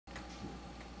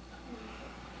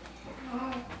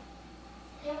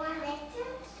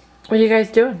What are you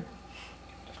guys doing?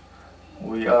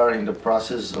 We are in the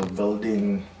process of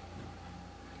building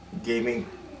gaming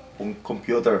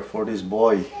computer for this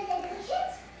boy.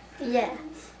 Yeah.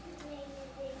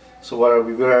 So where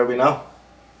are we now?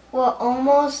 We're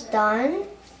almost done.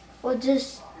 We're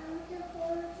just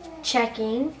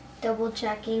checking, double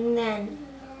checking, then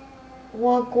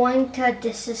we're going to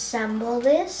disassemble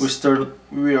this.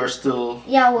 We are still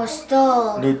Yeah, we're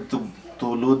still need to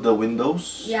load the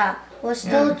windows. Yeah, we're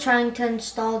still And- trying to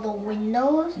install the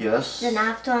windows. Yes. Then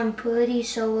after, I'm pretty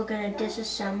sure we're gonna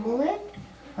disassemble it.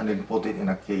 And then put it in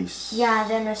a case. Yeah,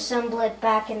 then assemble it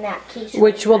back in that case.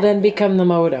 Which will then become the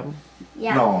modem.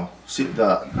 Yeah. No, see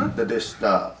the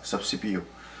sub CPU,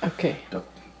 Okay.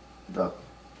 the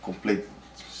complete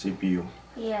CPU.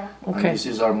 Yeah. Okay. And this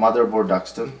is our motherboard,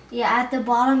 Daxton. Yeah, at the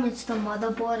bottom it's the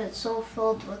motherboard. It's so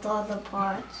filled with all the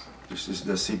parts. This is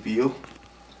the CPU,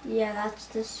 Yeah, that's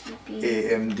the CPU.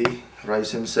 AMD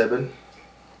Ryzen 7.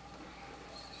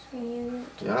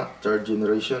 Yeah, third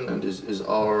generation, and this is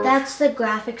our. That's the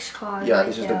graphics card. Yeah, right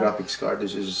this is there. the graphics card.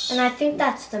 This is. And I think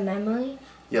that's the memory.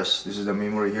 Yes, this is the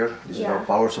memory here. This is Yeah. our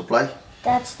power supply.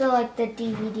 That's the the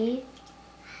DVD.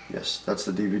 Yes, that's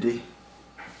the DVD.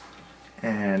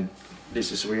 And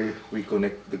this is where we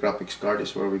connect the graphics card.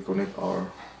 Is where we connect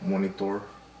our monitor,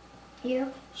 Yeah.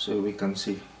 so we can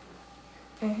see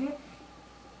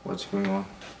what's going on.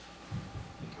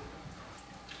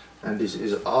 And this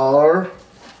is our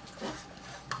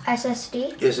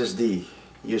SSD. SSD.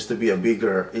 Used to be a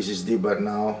bigger SSD, but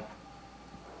now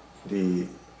the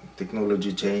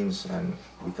technology changed and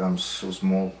becomes so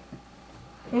small.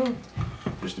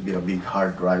 Used to be a big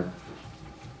hard drive.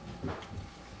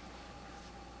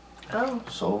 Oh.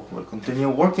 So we'll continue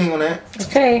working on it.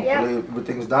 Okay. Yeah. Till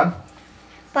everything's done.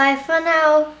 Bye for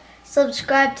now.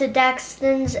 Subscribe to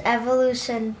Daxton's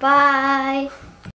Evolution. Bye.